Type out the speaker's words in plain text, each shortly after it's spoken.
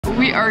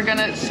we are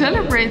gonna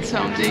celebrate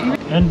something.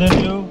 And then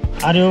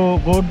are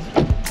you good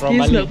from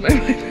He's Bali? not my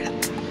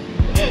boyfriend.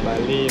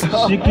 Bali.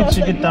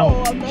 Sikit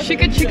tahu.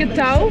 Shikit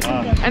tau.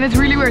 And it's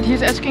really weird,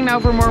 he's asking now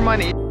for more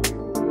money.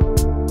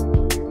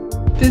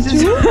 This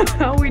is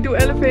how we do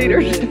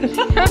elevators.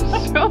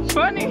 So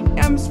funny.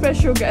 I'm a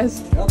special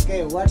guest.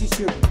 Okay, what is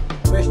your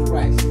best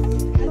price?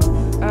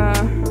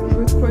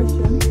 Good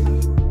question.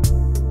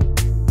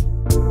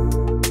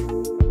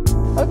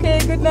 Okay,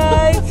 good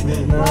night.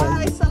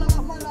 Bye,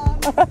 selamat malam.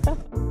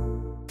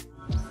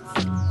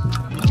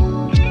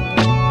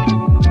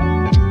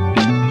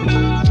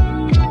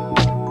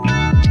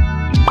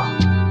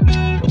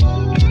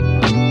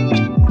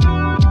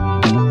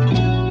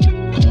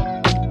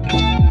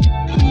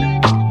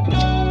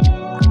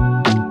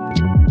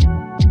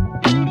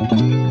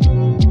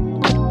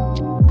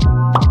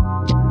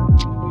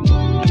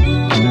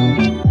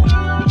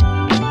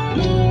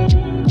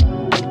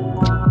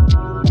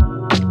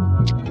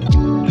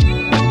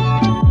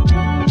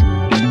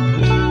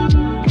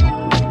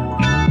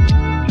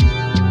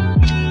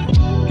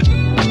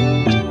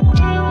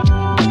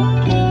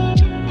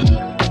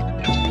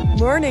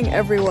 Morning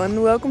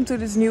everyone, welcome to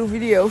this new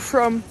video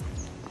from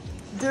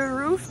the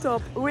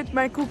rooftop with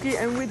my cookie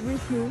and with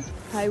Vishnu.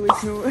 Hi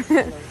Vishnu.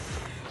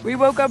 We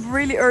woke up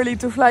really early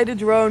to fly the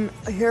drone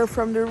here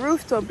from the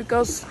rooftop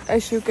because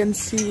as you can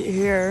see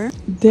here,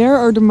 there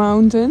are the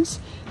mountains,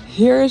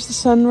 here is the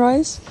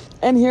sunrise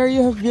and here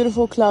you have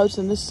beautiful clouds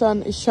and the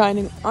sun is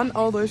shining on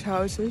all those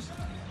houses.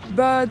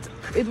 But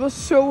it was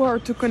so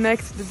hard to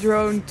connect the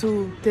drone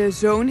to the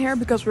zone here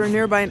because we're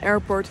nearby an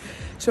airport.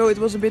 So it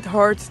was a bit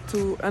hard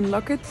to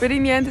unlock it. But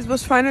in the end it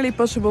was finally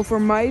possible for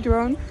my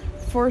drone.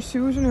 For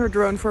Susan, her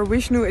drone. For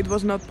Vishnu it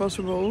was not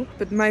possible.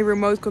 But my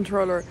remote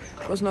controller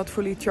was not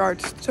fully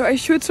charged. So I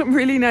shoot some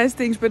really nice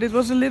things, but it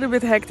was a little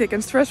bit hectic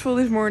and stressful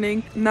this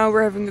morning. Now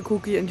we're having a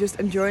cookie and just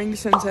enjoying the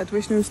sunset.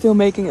 Vishnu is still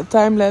making a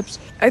time lapse.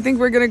 I think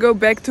we're gonna go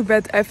back to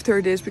bed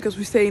after this because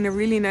we stay in a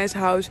really nice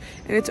house.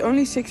 And it's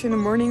only 6 in the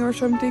morning or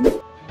something.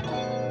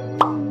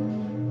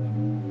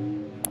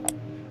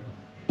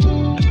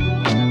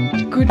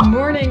 Good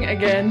morning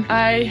again.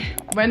 I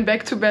went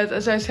back to bed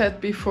as I said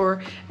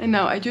before and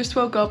now I just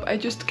woke up. I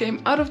just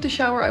came out of the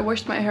shower. I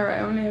washed my hair. I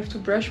only have to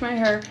brush my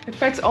hair. I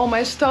packed all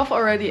my stuff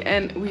already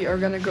and we are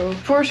gonna go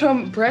for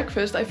some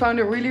breakfast. I found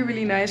a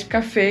really nice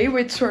cafe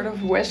with sort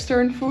of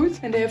Western food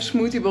and they have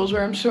smoothie bowls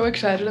where I'm so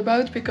excited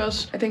about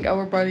because I think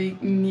our body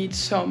needs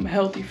some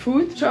healthy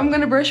food. So I'm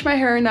gonna brush my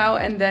hair now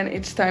and then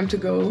it's time to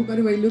go. By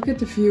the way, look at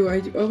the view. I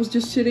was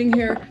just sitting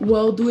here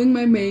while doing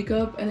my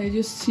makeup and I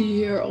just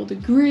see here all the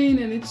green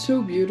and it's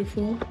so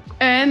beautiful.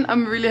 And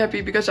I'm really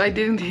happy because I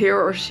didn't hear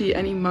or see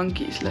any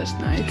monkeys last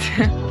night.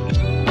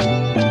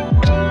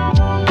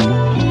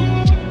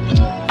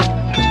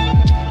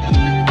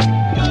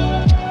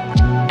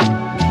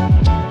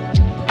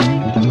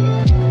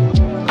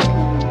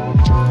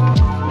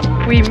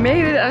 We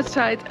made it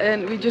outside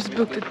and we just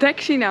booked a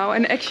taxi now.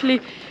 And actually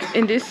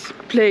in this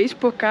place,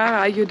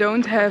 Pokhara, you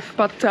don't have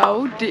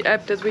Patau, the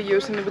app that we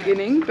used in the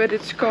beginning, but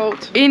it's called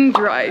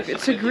InDrive.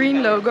 It's a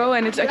green logo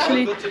and it's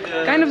actually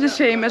kind of the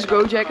same as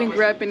Gojek and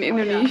Grab in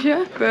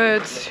Indonesia.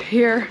 But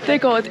here they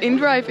call it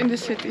InDrive in the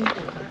city.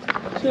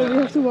 So we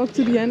have to walk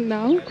to the end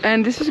now.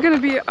 And this is gonna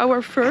be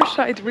our first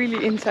sight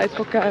really inside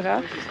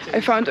Pokhara. I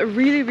found a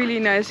really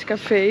nice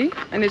cafe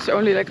and it's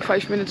only like a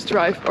 5 minutes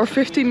drive or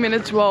 15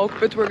 minutes walk,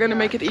 but we're gonna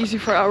make it easy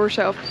for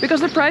ourselves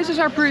because the prices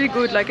are pretty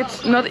good. Like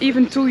it's not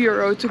even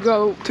 €2 to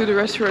go to the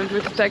restaurant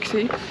with a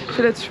taxi.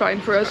 So that's fine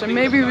for us. And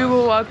maybe we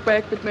will walk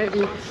back, but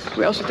maybe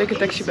we also take a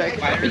taxi back.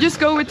 We just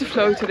go with the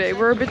flow today.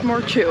 We're a bit more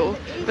chill.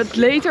 But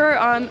later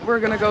on, we're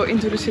gonna go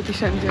into the city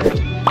center.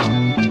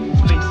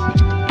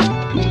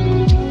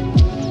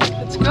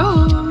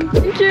 Go!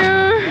 Thank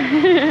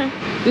you!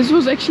 This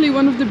was actually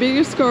one of the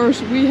biggest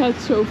cars we had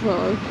so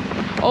far.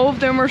 All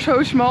of them were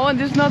so small and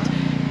this is not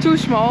too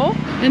small.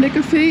 And the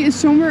cafe is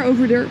somewhere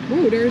over there.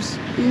 Oh, there's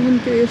even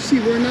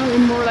KFC. We're now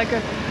in more like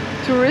a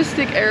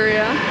touristic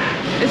area.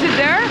 Is it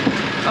there?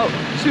 Oh,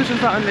 Susan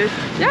found it.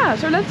 Yeah,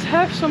 so let's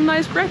have some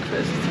nice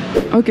breakfast.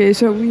 Okay,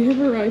 so we have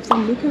arrived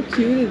and look how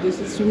cute it is.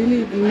 It's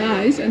really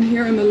nice. And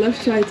here on the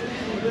left side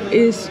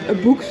is a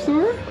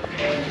bookstore.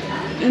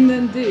 And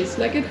then this,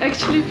 like it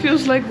actually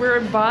feels like we're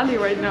in Bali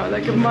right now,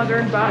 like a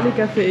modern Bali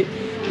cafe.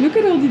 Look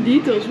at all the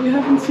details, we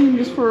haven't seen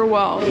this for a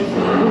while.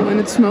 Oh, and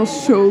it smells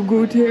so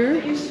good here.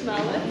 You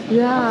smell it?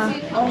 Yeah,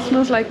 it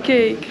smells like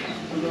cake.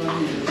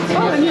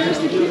 Oh, and here's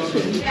the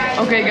kitchen.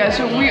 Okay guys,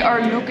 so we are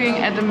looking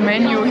at the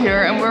menu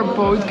here and we're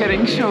both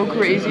getting so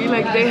crazy.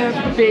 Like they have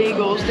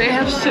bagels, they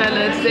have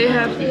salads, they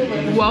have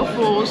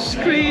waffles.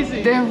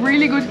 Crazy. They have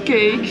really good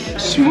cakes,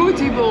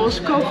 smoothie bowls,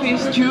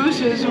 coffees,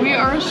 juices. We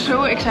are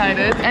so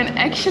excited. And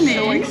actually,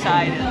 so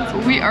excited.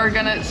 We are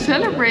gonna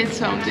celebrate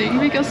something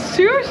because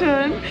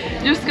Susan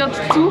just got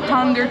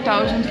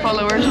 200,000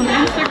 followers on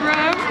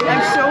Instagram.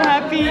 I'm so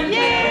happy.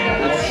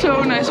 Yay! It's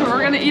so nice. So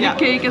we're gonna eat a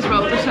cake as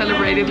well to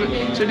celebrate it.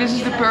 So this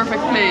is the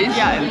perfect place.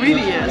 Yeah, it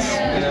really is.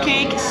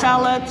 Cake,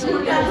 salad,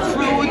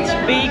 fruit,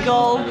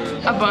 bagel.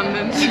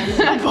 Abundance.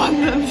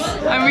 Abundance.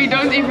 And we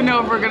don't even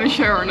know if we're gonna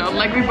share or not.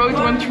 Like we both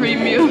want 3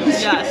 meals.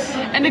 Yes.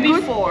 And the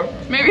good 4.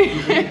 maybe.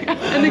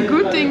 And the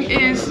good thing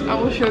is, I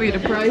will show you the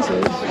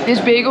prices. This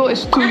bagel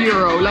is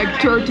 €2, like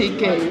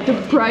 30k. The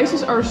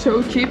prices are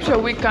so cheap, so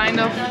we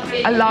kind of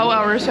allow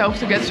ourselves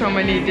to get so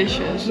many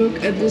dishes.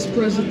 Look at this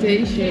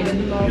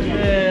presentation. Love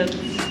it.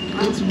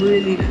 It's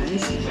really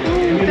nice.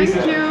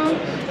 Thank you.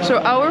 So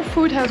our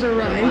food has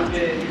arrived.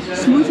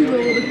 Smoothie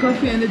bowl, the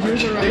coffee and the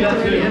juice arrived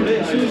already,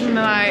 and Susan and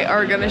I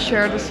are gonna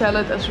share the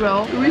salad as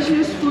well.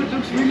 Richie's food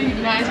looks really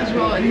nice as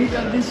well, and he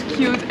got this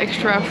cute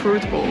extra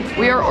fruit bowl.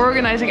 We are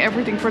organizing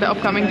everything for the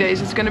upcoming days.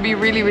 It's gonna be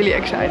really, really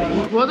exciting.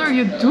 What are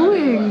you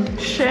doing?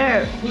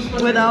 Share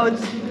without.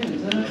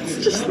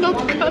 It's just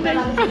not cutting.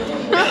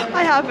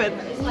 I have it.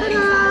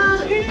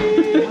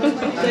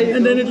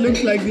 And then it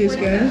looks like this,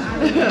 guys.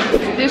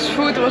 This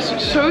food was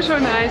so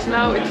nice.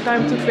 Now it's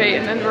time to pay,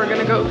 and then we're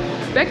gonna go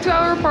back to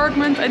our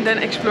apartment and then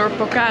explore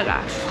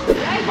Pokhara.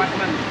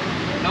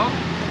 No?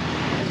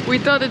 We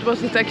thought it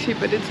was the taxi,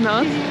 but it's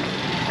not.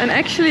 And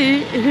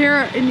actually,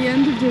 here in the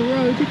end of the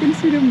road, you can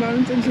see the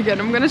mountains again.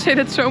 I'm gonna say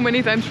that so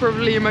many times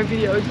probably in my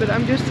videos, but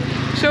I'm just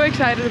so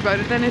excited about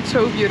it, and it's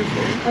so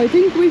beautiful. I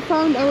think we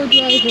found our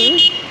driver.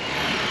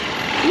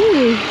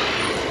 Ooh.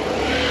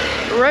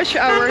 Rush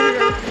hour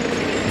here.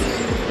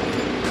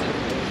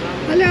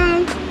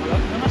 Hello.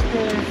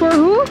 For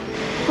who?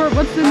 For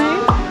what's the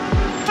name?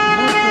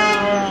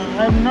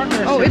 I'm not.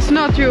 Oh, it's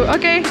not you.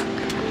 Okay.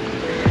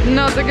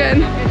 Not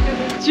again.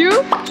 It's you?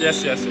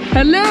 Yes, yes.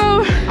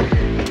 Hello.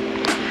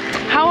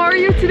 How are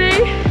you today?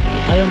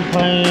 I am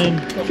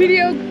fine.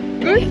 Video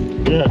good?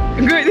 Yeah.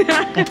 Good.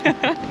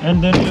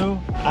 And then you?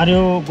 Are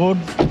you good?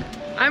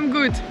 I'm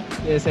good.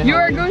 Yes, You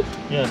are good?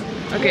 Yeah.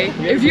 Okay.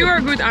 If you are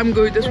good, I'm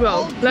good as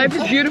well. Life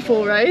is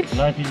beautiful, right?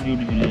 Life is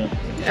beautiful. Yeah.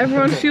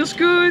 Everyone feels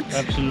good.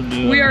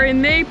 Absolutely. We are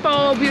in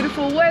Nepal,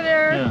 beautiful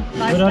weather. Yeah.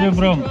 Where are you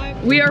from?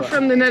 We are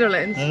from the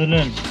Netherlands.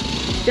 Netherlands.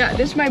 Yeah,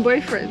 this is my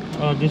boyfriend.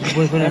 Oh, this is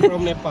boyfriend. I'm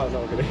from Nepal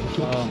now.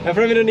 Oh. I'm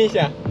from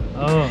Indonesia.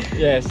 Oh.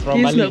 Yes, from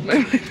He's Bali. not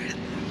my boyfriend.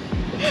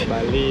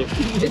 Bali.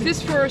 Is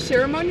this for a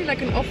ceremony,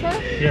 like an offer?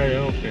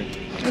 Yeah, okay.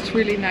 That's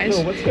really nice.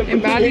 No, what's happening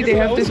In Bali is they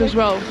have I this was as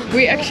well.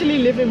 We actually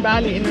live in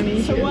Bali,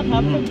 Indonesia. So what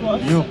happened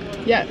was, You?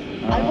 Yeah,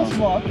 I was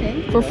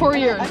walking. for 4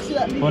 years.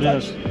 Accidentally What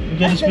else? touched- You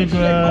can speak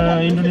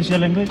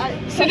Indonesian language?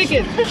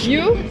 Sedikit.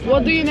 You?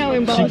 What do you know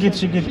in Bali? Sikit.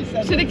 Sedikit.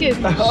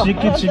 Sikit tahu.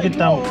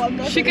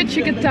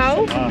 Shikit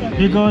tahu.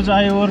 Because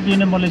I work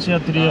in Malaysia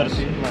 3 years.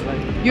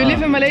 You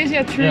live in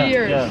Malaysia 3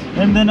 years. Yeah.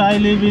 And then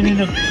I live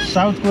in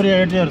South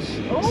Korea 8 years.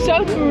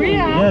 South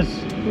Korea? Yes.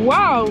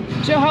 Wow.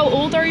 So how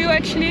old are you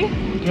actually?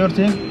 Your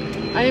thing?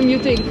 I am, you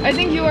think. I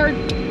think you are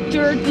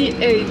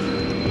 38.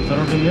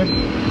 38?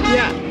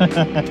 Yeah.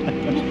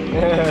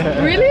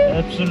 Really?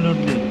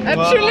 Absolutely.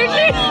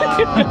 Absolutely.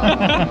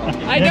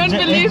 I don't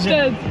believe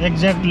that.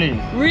 Exactly.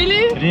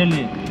 Really?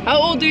 Really. How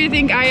old do you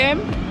think I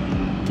am?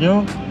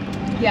 You?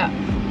 Yeah.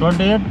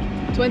 28?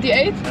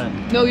 28?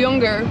 No,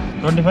 younger.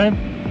 25?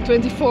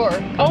 24.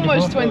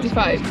 Almost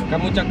 25.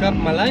 Kamu cakap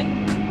Malay?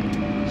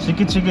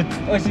 Sikit.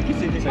 Oh, sikit.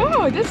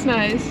 Oh, that's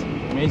nice.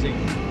 Amazing.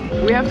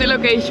 We have the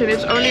location.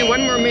 It's only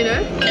 1 more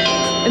minute.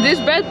 And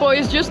this bad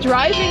boy is just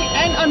driving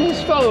and on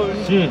his phone.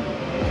 See?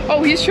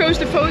 Oh, he shows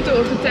the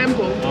photo of the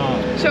temple. Ah.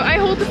 So I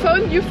hold the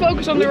phone, you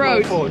focus on the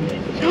road.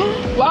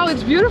 Wow,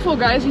 it's beautiful,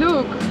 guys.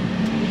 Look.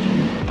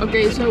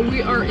 Okay, so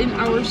we are in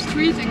our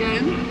street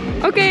again.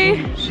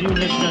 Okay. See you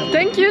next time.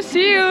 Thank you.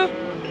 See you.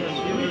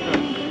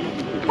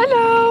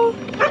 Hello.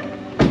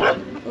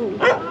 Oh,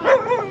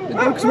 the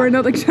dogs were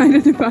not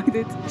excited about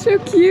it. So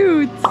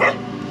cute.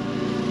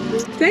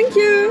 Thank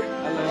you.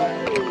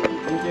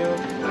 Thank you.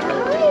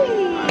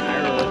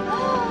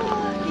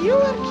 You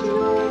are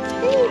cute.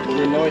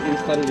 You know it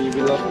instantly.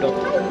 We love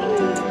dogs.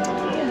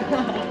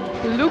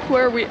 Look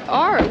where we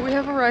are. We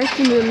have arrived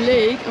in the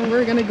lake and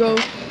we're gonna go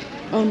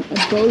on a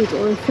boat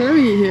or a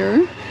ferry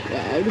here.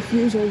 Wow, the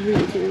views are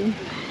really cool.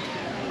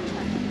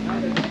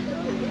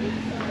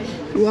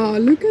 Wow,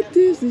 look at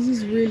this. This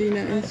is really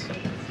nice.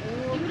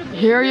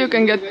 Here you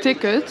can get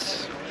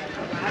tickets.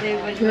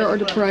 Here are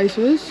the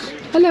prices.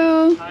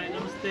 Hello. Hi,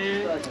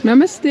 namaste.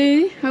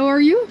 Namaste. How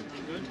are you?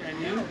 Good, and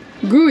you?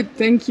 Good,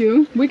 thank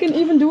you. We can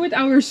even do it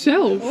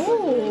ourselves.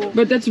 Oh,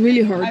 But that's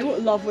really hard. I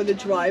would love with a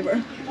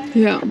driver.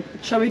 Yeah.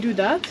 Shall we do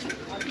that?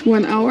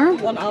 1 hour?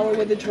 1 hour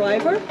with a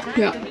driver?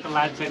 Yeah.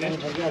 Life jacket.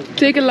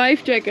 Take a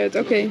life jacket.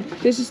 Okay,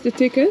 this is the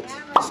ticket.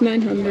 It's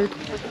 900.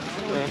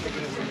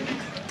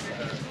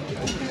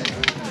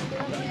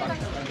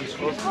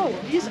 Oh,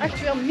 die is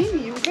echt wel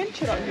mini. Hoe vind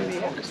je dat nu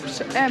weer?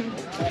 M.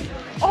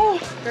 Oh,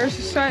 there's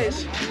a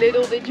size.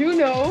 Little did you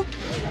know.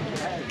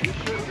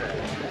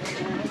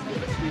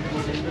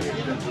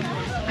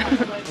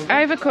 I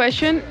have a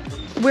question.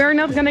 We're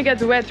not gonna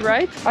get wet,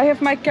 right? I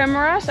have my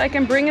cameras. I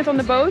can bring it on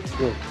the boat.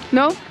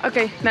 No?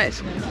 Okay,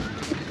 nice.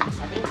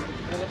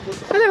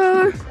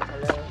 Hello.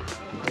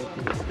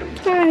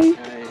 Hi.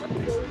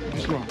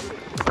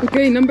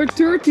 Okay, number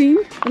 13.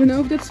 I don't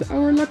know if that's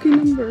our lucky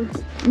number.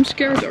 I'm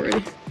scared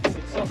already.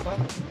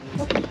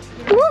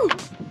 Woo!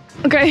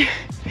 Okay,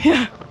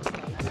 yeah.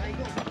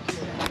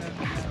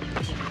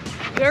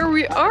 There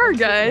we are,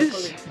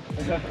 guys.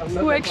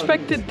 Who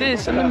expected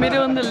this in the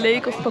middle in the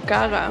lake of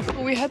Pokhara?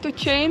 We had to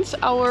change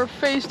our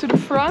face to the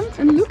front.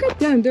 And look at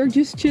them, they're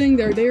just chilling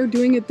there. They are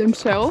doing it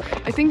themselves.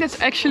 I think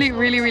that's actually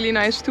really, really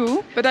nice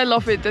too. But I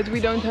love it that we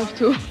don't have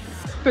to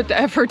put the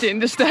effort in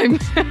this time.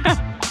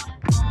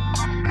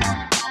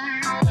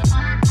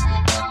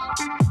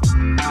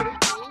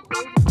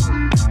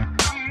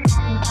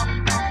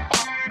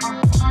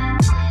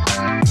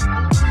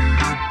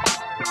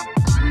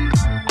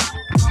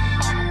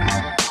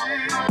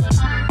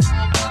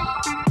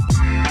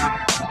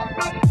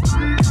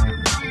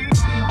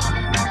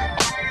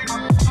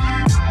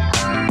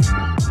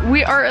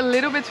 We are a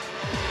little bit...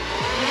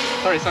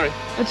 Sorry.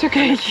 It's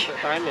okay.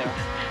 Time, yeah.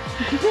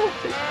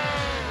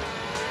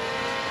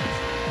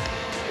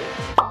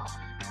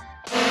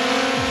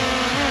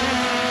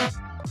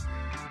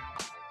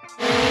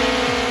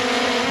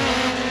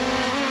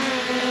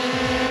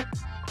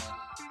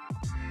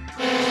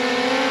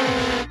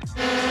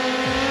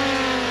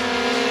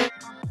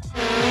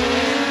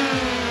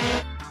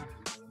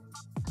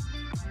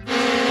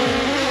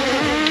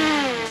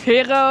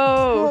 Hero!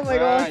 Oh my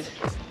god. Nice.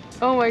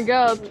 Oh my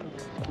god.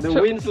 The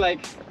wind's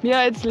like...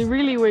 Yeah, it's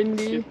really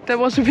windy. That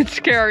was a bit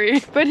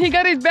scary. But he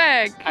got it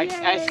back.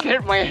 I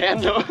scared my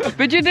hand though.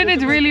 But you did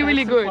it really,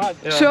 really good.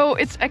 Yeah. So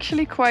it's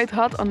actually quite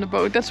hot on the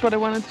boat. That's what I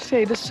wanted to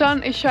say. The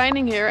sun is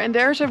shining here and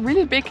there's a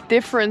really big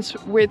difference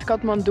with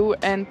Kathmandu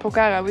and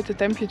Pokhara with the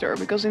temperature.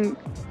 Because in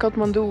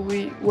Kathmandu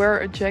we wear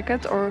a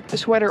jacket or a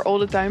sweater all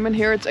the time. And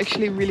here it's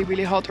actually really,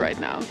 really hot right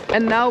now.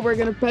 And now we're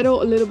gonna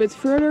paddle a little bit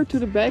further to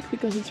the back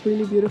because it's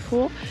really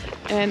beautiful.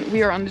 And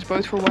we are on this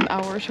boat for 1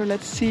 hour. So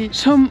let's see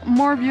some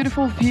more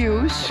beautiful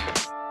views.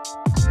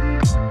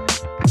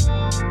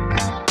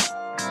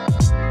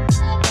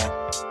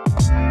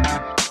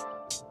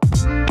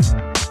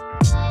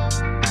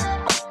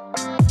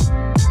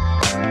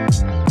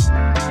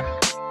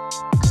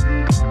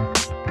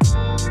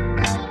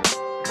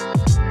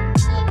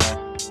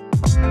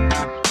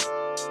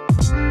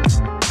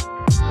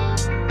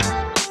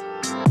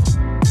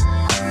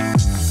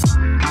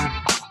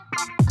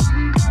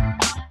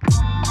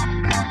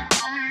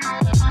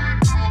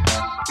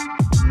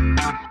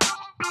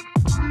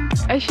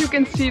 As you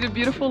can see, the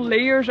beautiful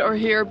layers are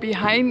here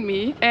behind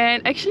me.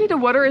 And actually the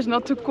water is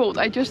not too cold.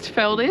 I just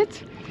felt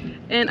it.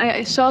 And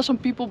I saw some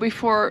people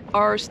before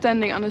are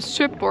standing on a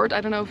subboard.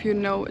 I don't know if you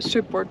know a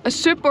subboard. A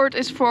subboard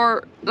is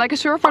for like a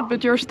surfboard,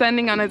 but you're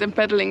standing on it and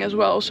paddling as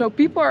well. So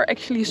people are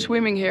actually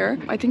swimming here.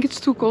 I think it's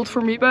too cold for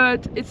me,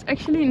 but it's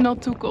actually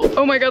not too cold.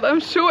 Oh my god,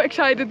 I'm so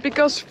excited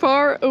because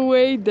far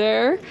away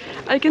there,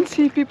 I can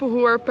see people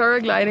who are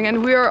paragliding.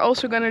 And we are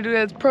also gonna do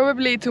that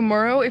probably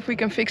tomorrow if we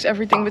can fix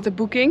everything with the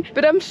booking.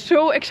 But I'm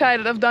so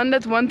excited. I've done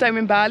that one time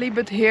in Bali,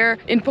 but here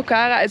in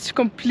Pokhara, it's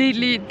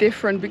completely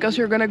different because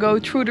you're gonna go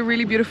through the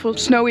really beautiful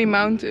snowy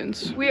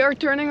mountains. We are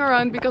turning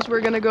around because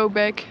we're gonna go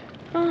back.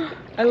 Oh,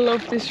 I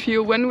love this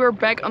view. When we're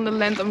back on the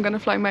land, I'm gonna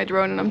fly my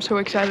drone and I'm so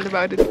excited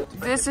about it.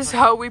 This is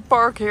how we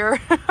park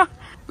here.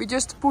 We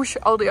just push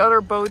all the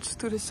other boats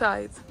to the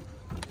side.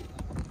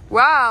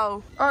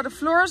 Wow! Oh, the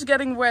floor is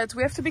getting wet.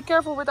 We have to be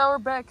careful with our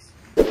bags.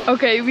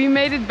 Okay, we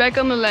made it back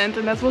on the land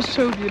and that was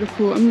so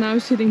beautiful. I'm now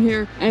sitting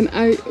here and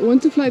I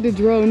want to fly the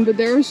drone, but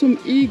there are some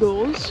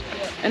eagles.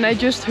 And I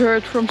just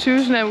heard from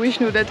Susan and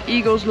Vishnu that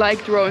eagles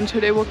like drones, so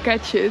they will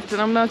catch it.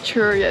 And I'm not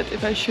sure yet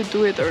if I should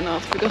do it or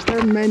not, because there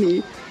are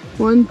many.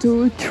 1,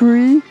 2,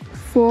 3,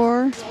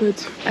 4.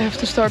 But I have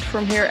to start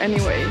from here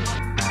anyway.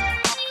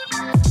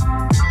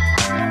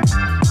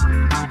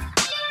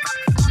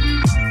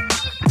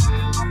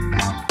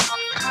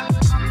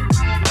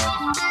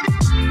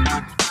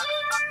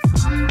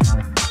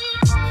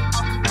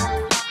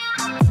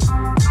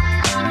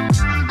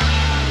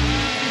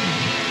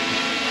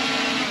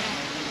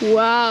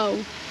 Wow,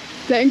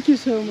 thank you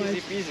so much.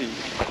 Easy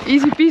peasy.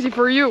 Easy peasy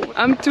for you.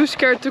 I'm too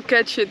scared to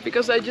catch it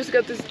because I just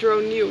got this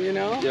drone new, you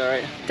know? Yeah,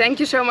 right. Thank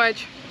you so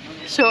much.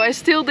 So I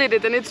still did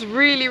it and it's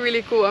really,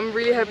 really cool. I'm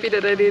really happy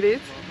that I did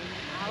it.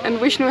 And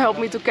Vishnu helped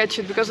me to catch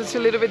it because it's a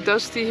little bit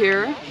dusty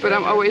here, but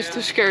I'm always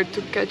too scared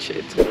to catch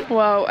it.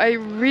 Wow, I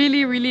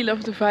really, really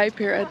love the vibe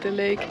here at the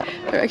lake.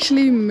 There are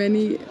actually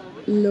many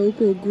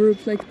local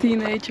groups like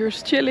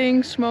teenagers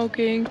chilling,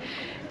 smoking,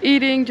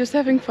 eating, just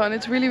having fun.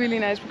 It's really, really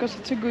nice because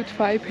it's a good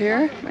vibe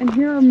here. And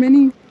here are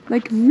many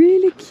like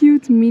really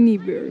cute mini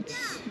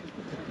birds.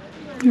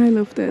 I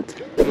love that.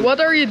 What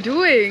are you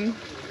doing?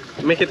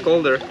 Make it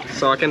colder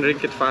so I can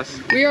drink it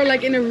fast. We are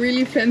like in a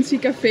really fancy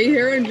cafe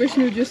here and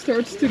Vishnu just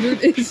starts to do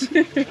this.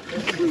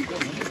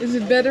 Is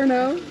it better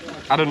now?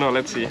 I don't know,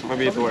 let's see.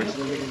 Maybe it works.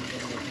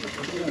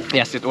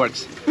 Yes, it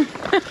works.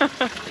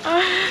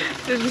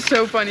 This is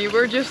so funny.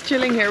 We're just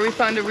chilling here. We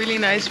found a really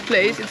nice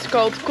place. It's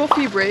called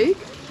Coffee Break.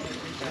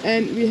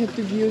 And we have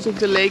the views of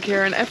the lake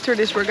here. And after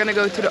this we're gonna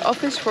go to the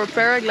office for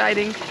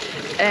paragliding.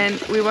 and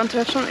we want to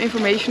have some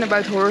information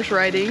about horse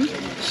riding.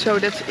 So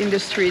that's in the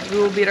street. We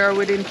will be there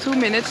within 2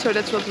 minutes, so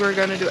that's what we're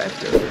gonna do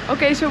after.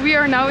 Okay, so we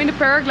are now in the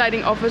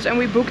paragliding office and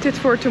we booked it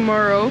for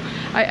tomorrow.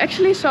 I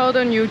actually saw it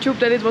on YouTube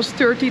that it was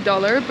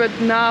 $30, but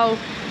now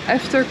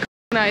after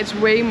it's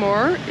way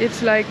more.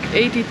 It's like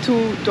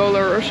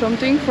 $82 or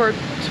something for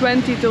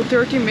 20 till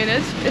 30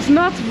 minutes. It's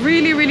not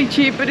really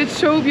cheap, but it's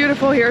so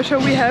beautiful here, so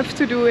we have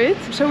to do it.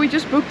 So we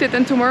just booked it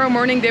and tomorrow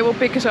morning they will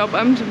pick us up.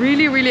 I'm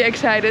really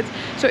excited.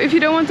 So if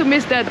you don't want to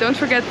miss that, don't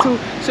forget to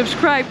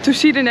subscribe to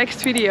see the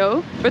next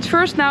video. But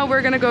first now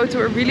we're gonna go to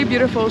a really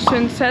beautiful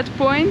sunset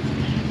point,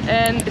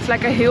 and it's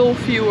like a hill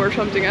view or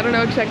something. I don't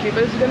know exactly,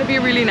 but it's gonna be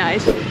really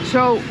nice.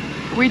 So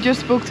we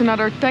just booked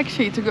another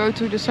taxi to go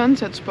to the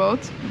sunset spot,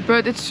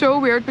 but it's so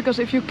weird because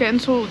if you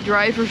cancel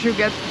drivers you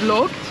get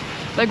blocked.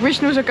 Like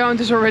Vishnu's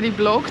account is already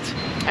blocked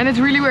and it's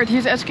really weird.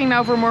 He's asking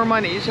now for more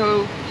money,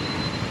 so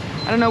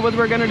I don't know what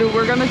we're gonna do.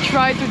 We're gonna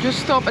try to just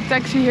stop a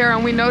taxi here,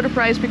 and we know the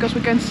price because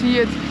we can see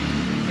it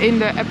in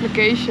the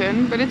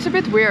application, but it's a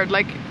bit weird.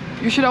 Like,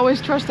 you should always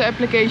trust the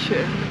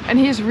application. And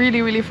he is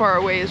really far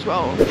away as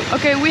well.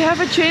 Okay, we have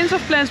a change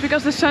of plans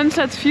because the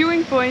sunset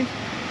viewing point.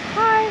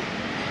 Hi.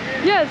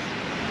 Yes.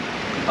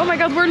 Oh my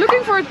god, we're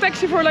looking for a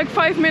taxi for like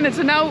 5 minutes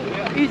and now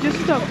he just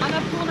stopped.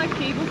 Annapurna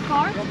cable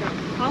car.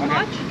 How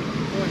much?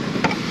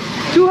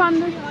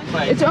 200.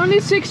 It's only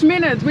 6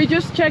 minutes. We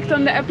just checked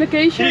on the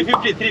application.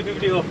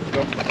 350 off.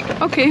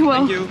 Okay,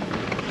 well, Thank you.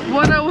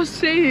 what I was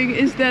saying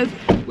is that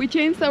we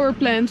changed our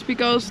plans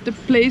because the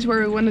place where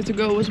we wanted to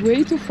go was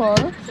way too far.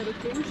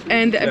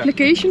 And the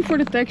application for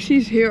the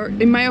taxis here,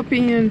 in my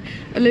opinion,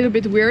 a little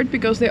bit weird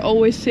because they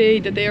always say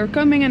that they are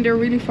coming and they're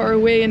really far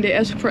away and they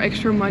ask for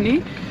extra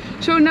money.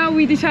 So now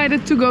we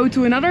decided to go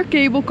to another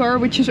cable car,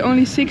 which is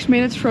only 6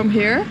 minutes from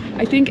here.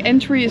 I think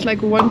entry is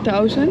like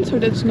 1,000, so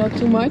that's not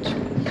too much.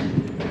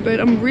 But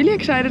I'm really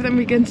excited and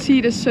we can see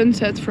the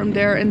sunset from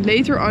there. And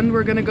later on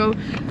we're gonna go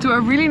to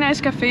a really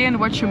nice cafe and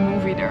watch a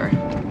movie there.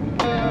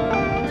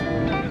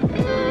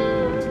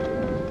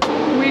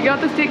 We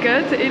got the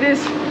ticket. It is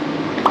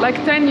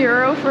like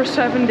 €10 for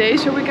 7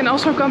 days, so we can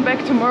also come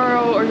back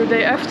tomorrow or the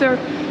day after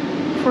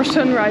for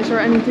sunrise or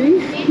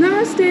anything.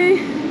 Namaste!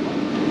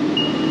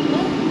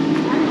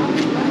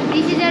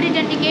 This is your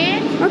return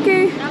ticket.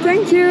 Okay,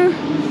 thank you.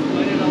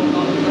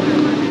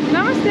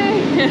 Namaste.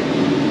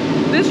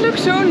 This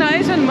looks so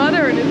nice and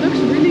modern. It looks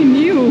really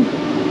new.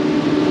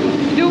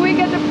 Do we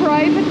get the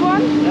private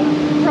one?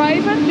 Yeah.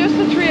 Private, just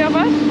the 3 of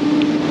us?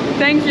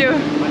 Thank you.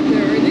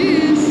 There it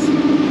is.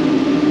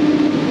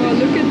 Wow,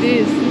 look at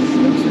this. This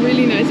looks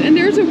really nice. And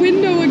there's a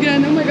window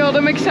again. Oh my god,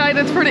 I'm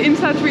excited for the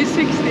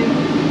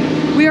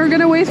Insta360. We are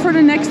gonna wait for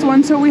the next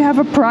one, so we have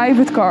a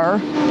private car.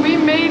 We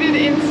made it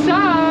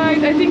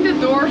inside. I think the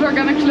doors are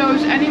gonna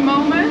close any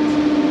moment.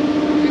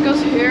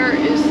 Because here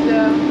is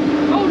the...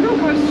 Oh, look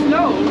how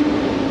slow.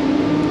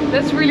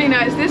 That's really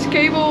nice. This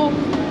cable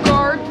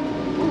car,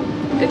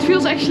 it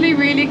feels actually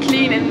really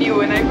clean and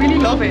new and I really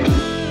love it.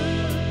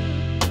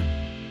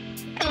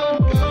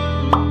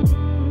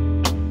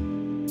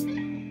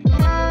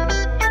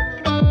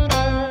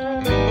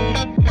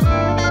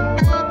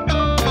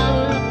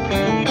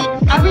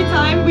 Every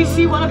time we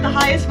see one of the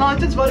highest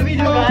mountains, what do we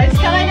do, guys?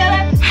 Can I get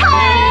it?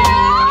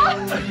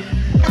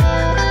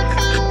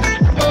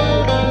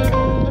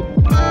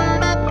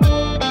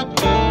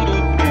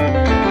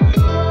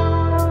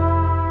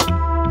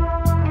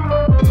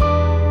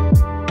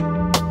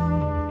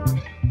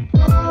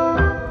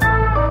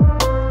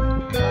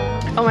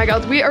 Oh my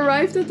god, we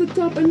arrived at the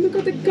top and look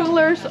at the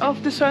colors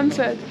of the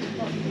sunset.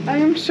 I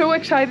am so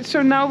excited.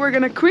 So now we're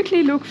gonna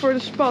quickly look for the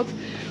spot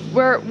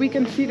where we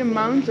can see the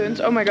mountains.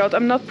 Oh my god,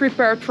 I'm not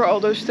prepared for all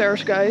those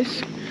stairs,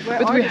 guys.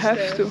 But we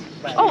have to.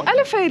 Oh,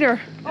 elevator!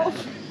 Oh,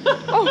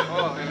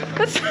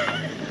 that's...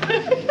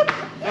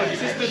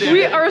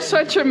 We are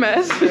such a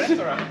mess.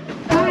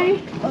 Hi!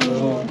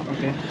 Oh,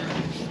 okay.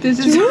 This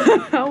is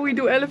how we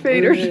do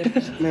elevators.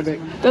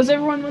 Does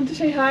everyone want to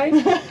say hi?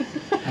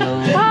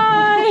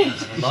 Hi!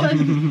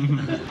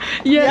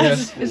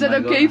 Yes. Is that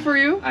okay for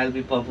you? I'll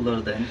be popular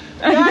then.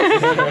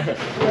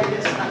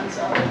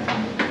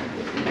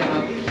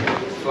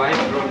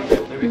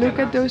 Look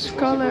at those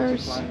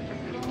colors.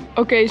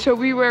 Okay, so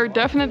we were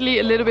definitely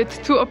a little bit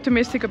too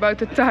optimistic about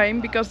the time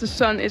because the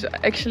sun is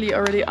actually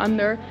already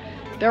under.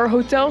 There are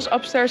hotels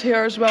upstairs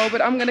here as well, but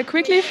I'm gonna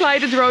quickly fly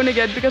the drone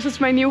again because it's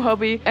my new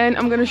hobby and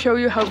I'm gonna show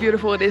you how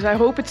beautiful it is. I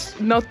hope it's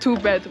not too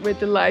bad with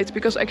the lights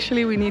because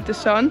actually we need the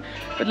sun,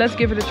 but let's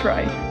give it a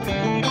try.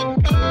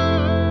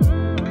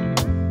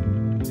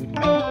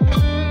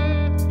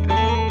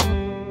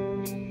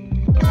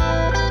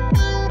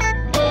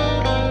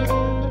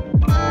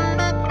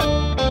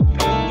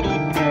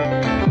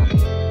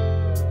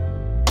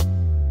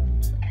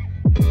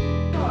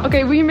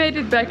 Okay, we made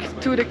it back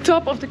to the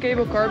top of the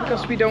cable car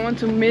because we don't want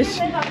to miss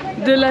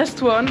the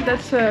last one.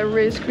 That's a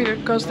risk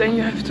because then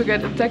you have to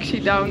get a taxi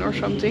down or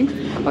something.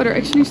 Oh, there are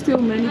actually still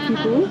many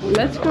people.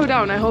 Let's go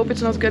down. I hope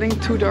it's not getting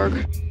too dark.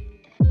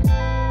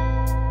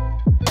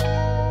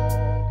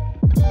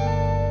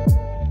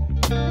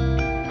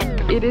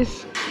 It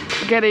is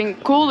getting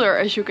colder,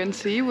 as you can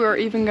see. We're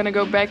even gonna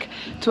go back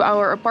to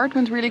our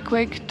apartment really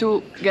quick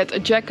to get a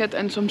jacket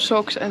and some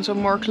socks and some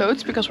more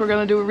clothes, because we're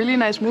gonna do a really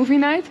nice movie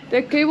night.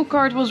 The cable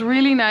card was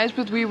really nice,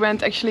 but we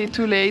went actually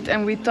too late, and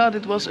we thought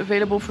it was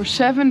available for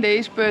 7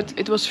 days, but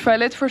it was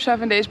valid for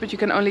 7 days, but you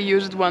can only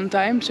use it one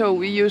time. So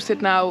we used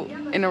it now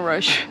in a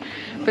rush,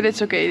 but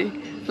it's okay.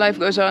 Life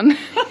goes on.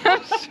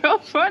 So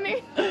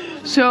funny.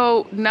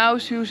 So now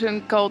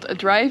Susan called a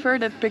driver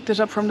that picked us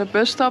up from the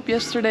bus stop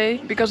yesterday,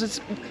 because it's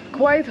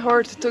quite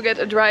hard to get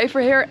a driver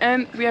here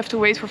and we have to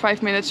wait for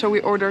 5 minutes. So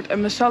we ordered a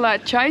masala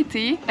chai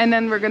tea, and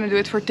then we're gonna do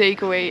it for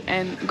takeaway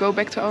and go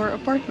back to our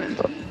apartment.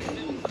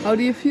 How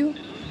do you feel?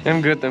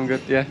 I'm good,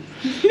 yeah.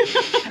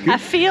 I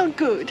feel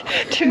good.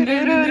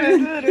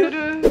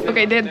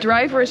 Okay, the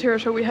driver is here,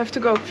 so we have to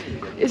go.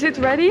 Is it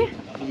ready?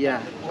 Yeah.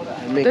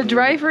 The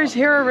driver is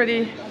here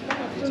already.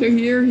 So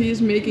here he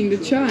is making the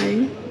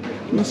chai,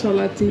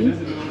 masala tea.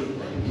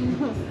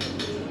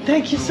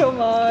 Thank you so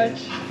much.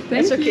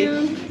 Thank okay.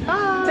 you.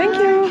 Bye. Thank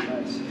you.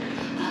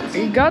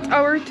 We got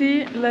our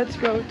tea. Let's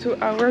go to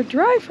our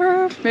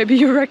driver. Maybe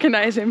you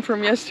recognize him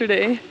from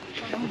yesterday.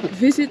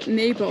 Visit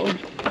Nepal.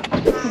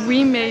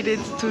 We made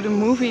it to the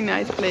movie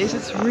night place.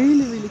 It's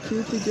really, really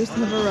cute. We just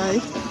have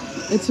arrived.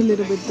 It's a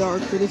little bit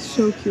dark, but it's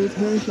so cute.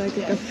 Here is like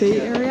a cafe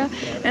area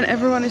and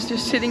everyone is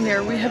just sitting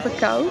here. We have a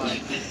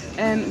couch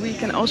and we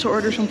can also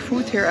order some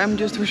food here. I'm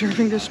just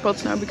reserving the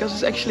spots now because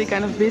it's actually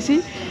kind of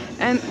busy.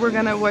 And we're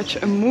gonna watch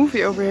a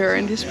movie over here.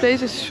 And this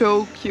place is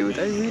so cute.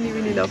 I really,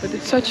 really love it.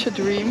 It's such a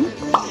dream.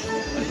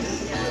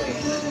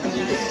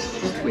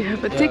 We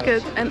have a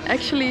ticket, and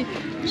actually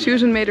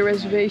Susan made a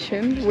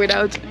reservation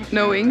without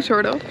knowing,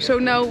 sort of. So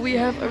now we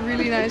have a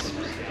really nice,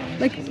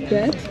 like,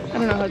 bed. I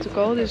don't know how to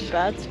call this.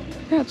 Bed.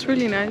 Yeah, it's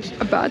really nice.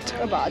 A bed.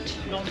 A bed.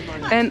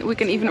 And we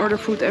can even order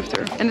food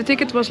after. And the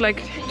ticket was like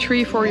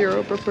 3-4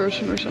 euro per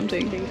person or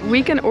something.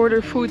 We can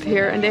order food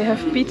here and they have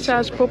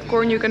pizzas,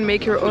 popcorn, you can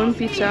make your own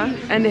pizza.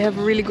 And they have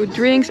really good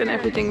drinks and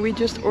everything. We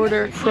just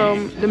order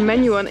from the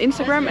menu on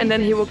Instagram and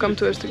then he will come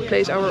to us to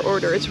place our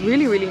order. It's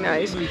really, really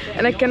nice.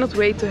 And I cannot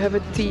wait to have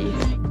a tea.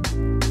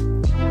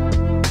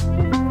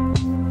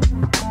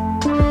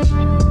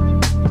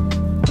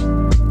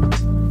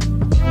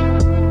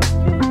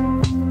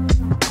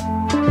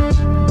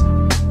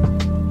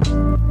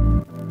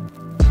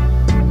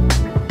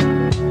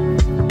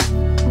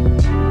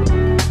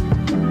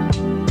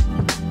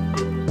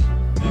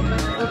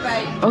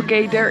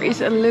 Okay, there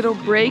is a little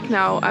break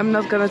now. I'm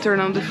not gonna turn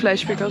on the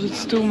flash because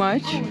it's too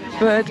much.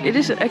 But it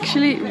is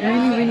actually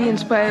really, really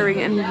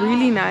inspiring and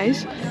really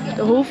nice.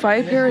 The whole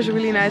vibe here is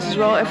really nice as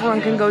well.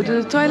 Everyone can go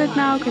to the toilet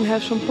now, can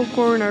have some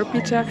popcorn or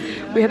pizza.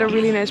 We had a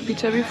really nice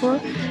pizza before.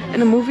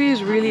 And the movie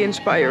is really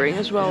inspiring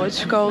as well.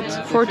 It's called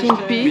 14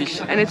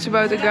 Peaks and it's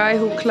about a guy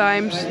who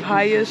climbs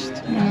highest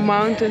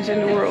mountains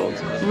in the world.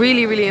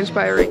 Really, really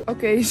inspiring.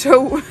 Okay,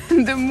 so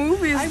the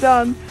movie is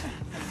done.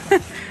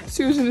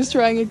 Susan is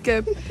trying a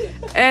cap.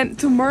 And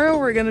tomorrow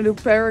we're gonna do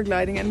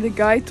paragliding, and the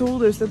guy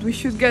told us that we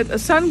should get a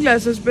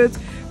sunglasses, but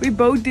we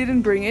both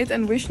didn't bring it,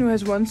 and Vishnu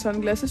has one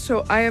sunglasses,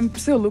 so I am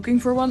still looking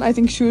for one. I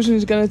think Susan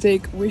is gonna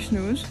take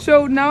Vishnu's.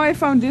 So now I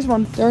found this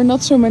one. There are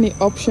not so many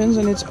options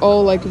and it's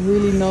all like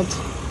really not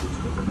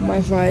my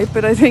vibe,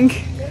 but I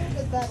think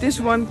this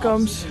one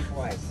comes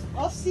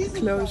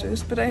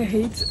closest. But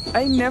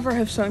I never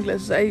have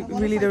sunglasses. I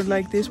really don't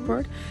like this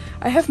part.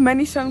 I have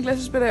many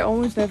sunglasses, but I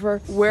almost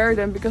never wear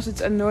them because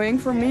it's annoying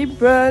for me.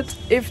 But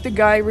if the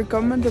guy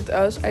recommended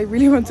us, I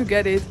really want to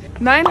get it.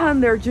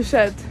 900 you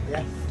said?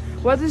 Yeah.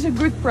 What is a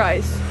good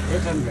price?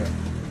 800.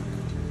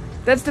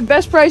 That's the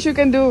best price you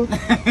can do.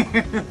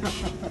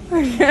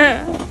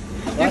 Yeah.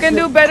 You can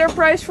do better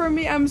price for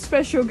me. I'm a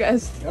special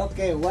guest.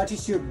 Okay, what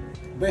is your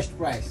best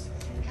price?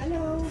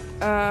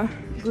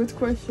 Good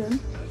question.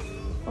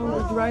 Oh,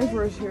 the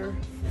driver is here.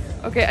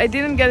 Okay, I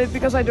didn't get it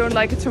because I don't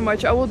like it so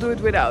much. I will do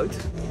it without.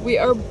 We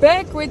are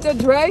back with the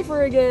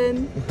driver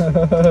again.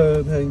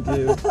 Thank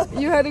you.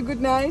 You had a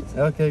good night?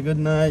 Okay, good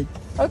night.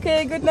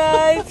 Okay, good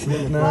night.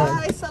 Good night.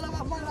 Bye.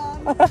 Salamat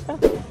malam.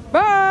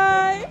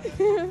 Bye!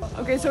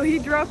 Okay, so he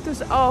dropped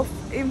us off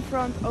in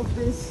front of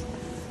this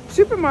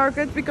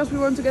supermarket because we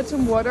want to get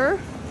some water.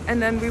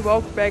 And then we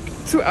walk back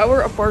to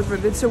our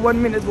apartment. It's a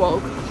 1-minute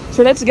walk.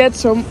 So let's get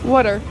some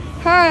water.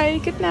 Hi,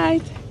 good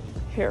night.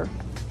 Here.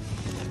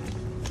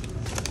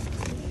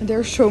 And there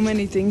are so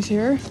many things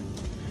here.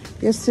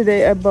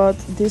 Yesterday I bought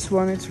this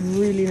one. It's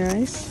really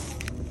nice.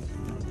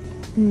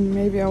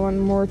 Maybe I want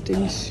more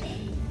things.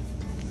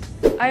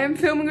 I am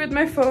filming with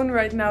my phone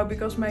right now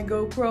because my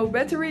GoPro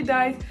battery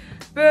died.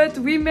 But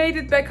we made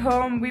it back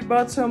home. We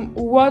bought some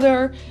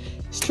water,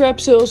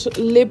 Strepsils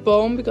lip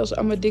balm because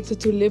I'm addicted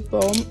to lip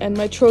balm and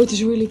my throat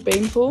is really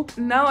painful.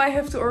 Now I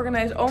have to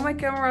organize all my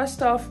camera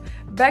stuff,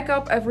 back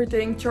up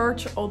everything,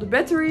 charge all the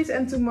batteries,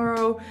 and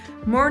tomorrow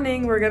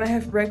morning we're gonna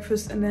have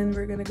breakfast and then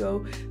we're gonna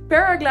go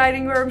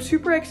paragliding, where I'm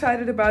super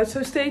excited about.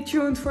 So stay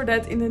tuned for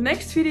that in the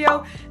next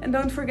video and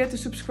don't forget to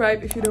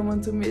subscribe if you don't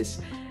want to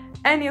miss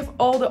any of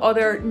all the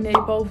other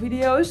Nepal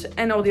videos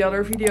and all the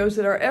other videos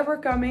that are ever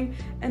coming.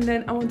 And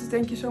then I want to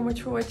thank you so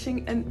much for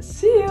watching and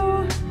see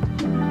you!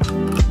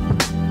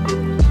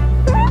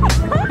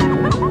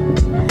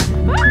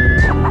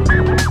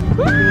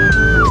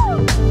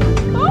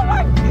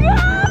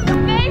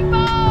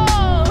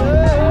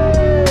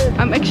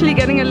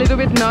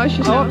 bagage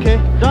now. Okay,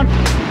 done.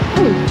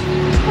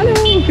 Hello.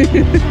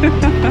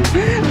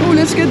 Oh,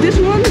 let's get this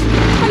one.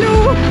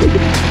 Hello.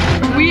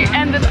 We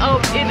ended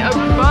up in a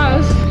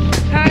bus.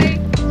 Hi.